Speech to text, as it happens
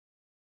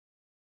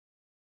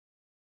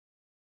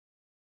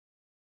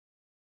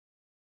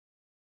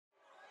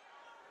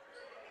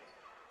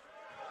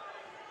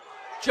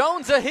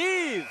Jones a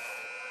heave.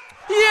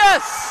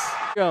 Yes!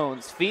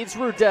 Jones feeds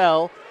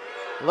Rudell.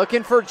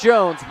 Looking for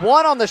Jones.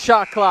 1 on the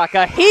shot clock.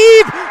 A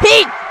heave.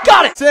 He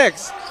got it!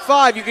 6,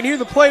 5. You can hear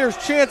the players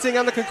chanting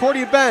on the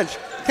Concordia bench.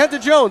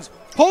 Kenta Jones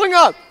pulling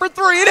up for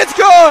 3, and it's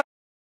good!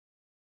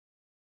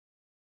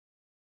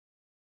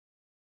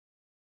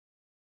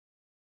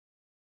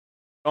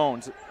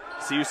 Jones,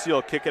 CUC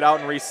will kick it out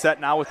and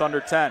reset now with under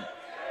 10.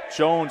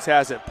 Jones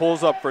has it,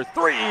 pulls up for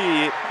 3,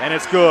 and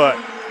it's good.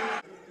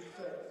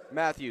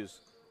 Matthews,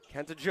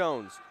 Kenta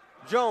Jones.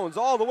 Jones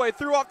all the way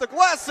through off the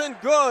glass and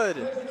good.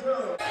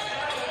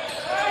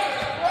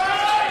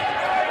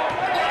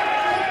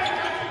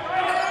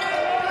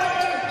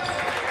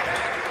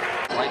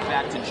 Right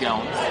back to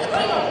Jones.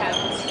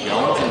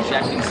 Jones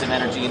injecting some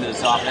energy into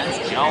this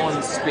offense.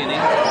 Jones spinning.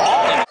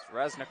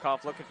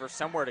 Reznikov looking for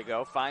somewhere to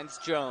go. Finds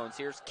Jones.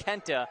 Here's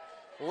Kenta.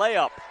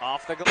 Layup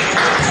off the glass.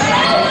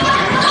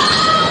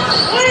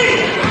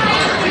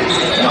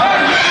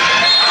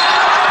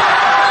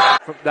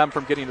 Them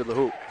from getting to the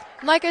hoop.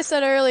 Like I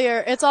said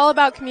earlier, it's all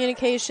about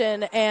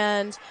communication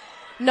and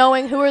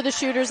knowing who are the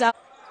shooters out.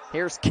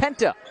 Here's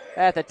Kenta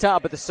at the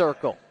top of the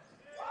circle.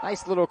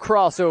 Nice little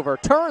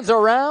crossover. Turns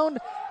around,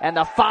 and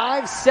the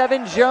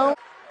 5'7" Jones.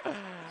 I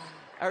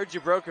heard you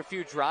broke a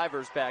few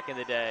drivers back in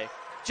the day.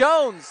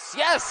 Jones,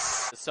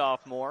 yes! The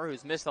sophomore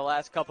who's missed the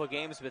last couple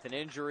games with an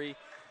injury.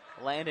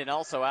 Landon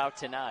also out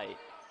tonight.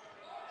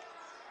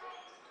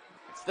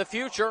 It's the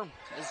future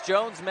as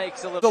Jones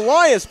makes a little.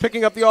 Elias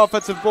picking up the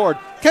offensive board.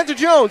 Kenta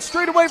Jones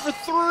straight away for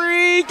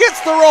 3.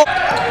 Gets the roll.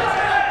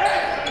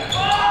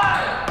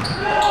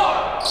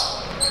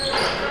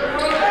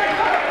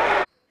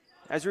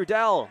 As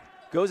Rudell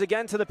goes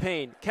again to the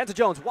paint. Kenta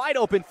Jones wide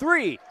open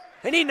 3,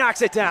 and he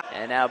knocks it down.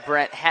 And now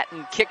Brent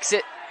Hatton kicks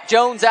it.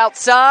 Jones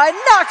outside,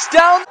 knocks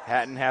down.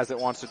 Hatton has it,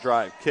 wants to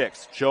drive,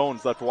 kicks.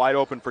 Jones left wide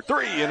open for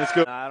 3, and it's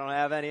good. I don't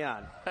have any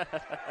on.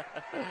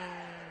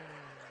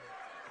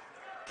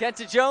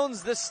 Kenta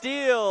Jones the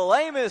steal.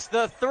 Amos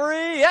the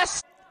 3.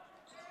 Yes!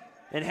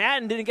 And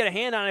Hatton didn't get a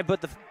hand on it, but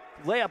the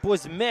layup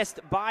was missed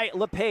by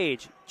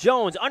LePage.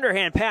 Jones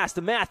underhand pass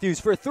to Matthews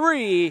for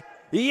 3.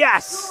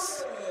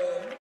 Yes!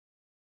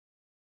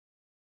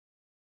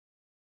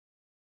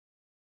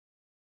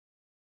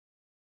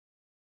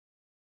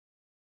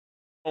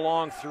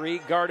 Long 3,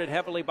 guarded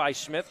heavily by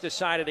Smith,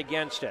 decided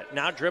against it.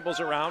 Now dribbles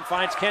around,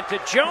 finds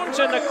Kenta Jones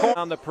in the corner.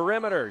 On the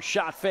perimeter,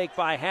 shot fake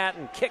by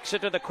Hatton, kicks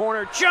it to the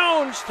corner.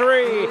 Jones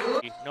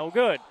 3. No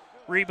good.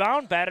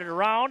 Rebound, batted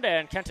around,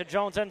 and Kenta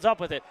Jones ends up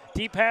with it.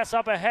 Deep pass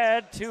up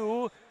ahead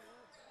to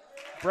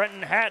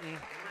Brenton Hatton.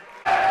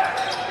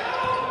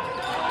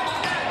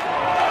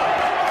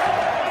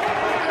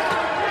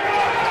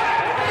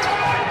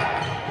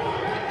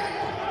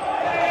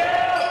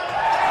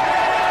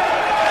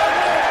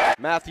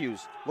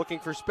 Matthews looking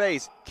for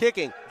space,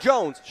 kicking.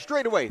 Jones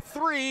straight away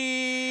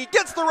 3.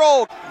 Gets the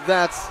roll.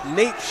 That's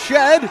Nate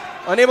Shedd,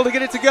 unable to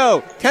get it to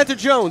go. Kenta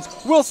Jones,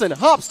 Wilson,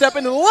 hop step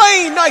into the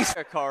lane. Nice.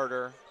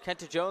 Carter.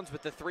 Kenta Jones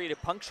with the 3 to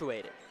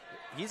punctuate it.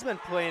 He's been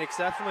playing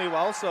exceptionally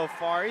well so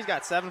far. He's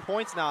got 7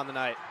 points now on the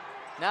night.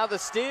 Now the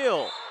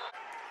steal.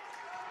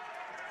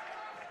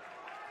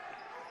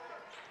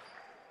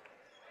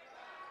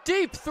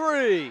 Deep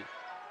 3.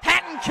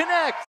 Hatton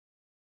connects.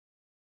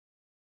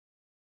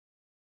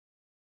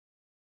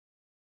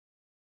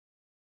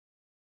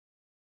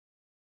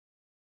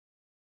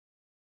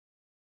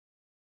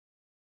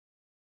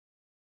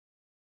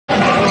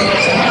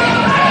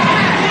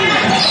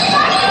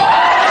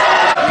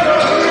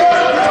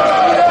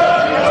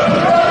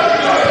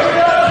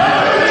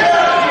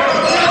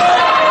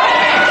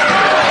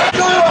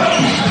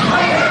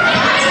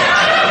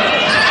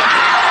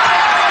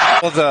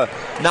 To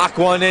knock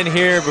one in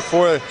here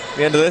before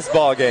the end of this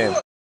ball game.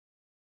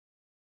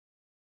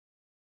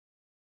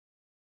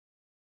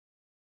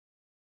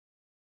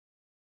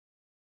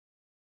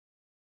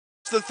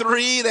 The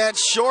 3,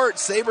 that's short.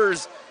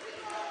 Sabres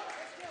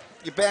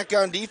get back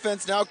on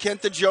defense now.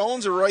 Kenta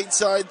Jones, a right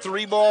side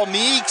 3-ball.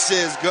 Meeks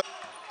is good.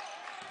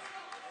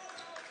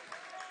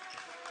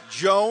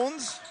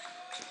 Jones,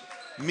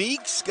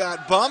 Meeks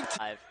got bumped.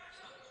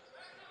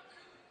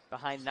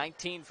 Behind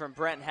 19 from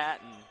Brent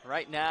Hatton.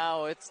 Right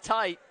now it's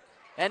tight,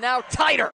 and now tighter.